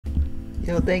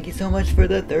Yo, thank you so much for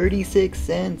the 36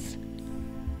 cents.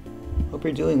 Hope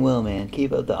you're doing well, man.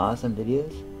 Keep up the awesome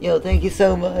videos. Yo, thank you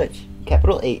so much.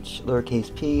 Capital H,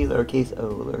 lowercase p, lowercase o,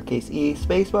 lowercase e,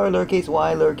 spacebar, lowercase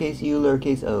y, lowercase u,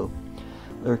 lowercase o,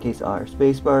 lowercase r,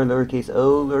 spacebar, lowercase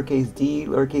o, lowercase d,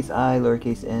 lowercase I,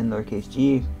 lowercase n, lowercase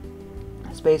g,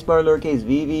 spacebar, lowercase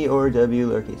v or w,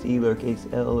 lowercase e, lowercase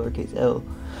l,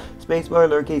 spacebar,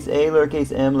 lowercase a,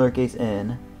 lowercase m, lowercase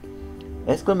n,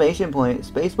 exclamation point,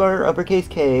 spacebar, uppercase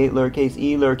k, lowercase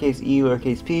e,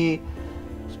 lowercase p,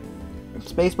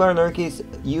 spacebar, lowercase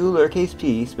u, lowercase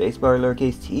p, spacebar,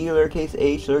 lowercase t, lowercase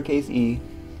h, lowercase e,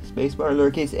 spacebar,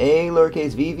 lowercase a,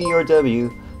 lowercase v or w,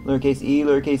 lowercase e,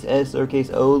 lowercase s,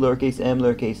 lowercase o, lowercase m,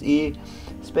 lowercase e,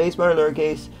 spacebar,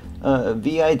 lowercase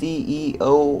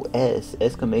videos,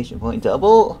 exclamation point,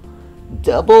 double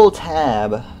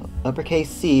tab, uppercase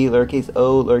c, lowercase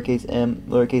o, lowercase m,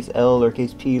 lowercase l,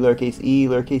 lowercase p, lowercase e,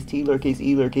 lowercase t, lowercase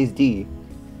e, lowercase d,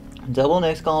 double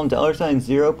next column, $sign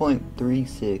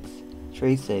 0.36,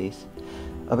 trace says,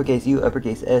 uppercase U,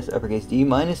 uppercase S, uppercase D,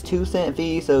 minus 2-cent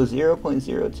fee, so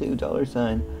 $0.02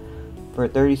 sign for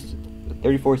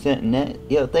 34 cent net.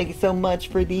 Yo, thank you so much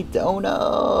for the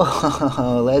dono.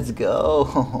 Let's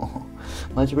go.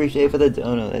 Much appreciated for the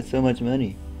dono. That's so much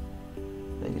money.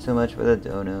 Thank you so much for the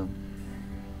dono.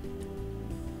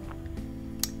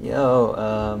 Yo,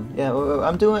 yeah,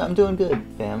 I'm doing good,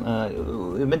 fam.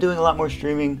 We've been doing a lot more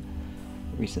streaming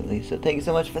recently, so thank you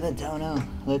so much for the dono.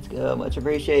 Let's go. Much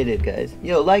appreciated, guys.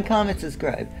 Yo, like, comment,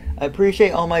 subscribe. I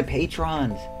appreciate all my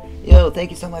patrons. Yo, thank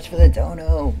you so much for the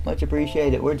dono. Much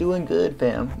appreciated. We're doing good,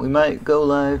 fam. We might go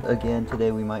live again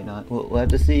today. We might not. We'll have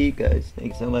to see, guys.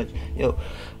 Thank you so much. Yo,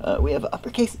 we have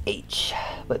uppercase H,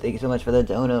 but thank you so much for the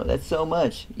dono. That's so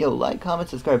much. Yo, like, comment,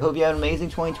 subscribe. Hope you have an amazing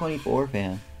 2024,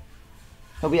 fam.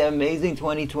 Hope you have an amazing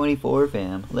 2024,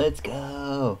 fam. Let's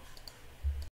go.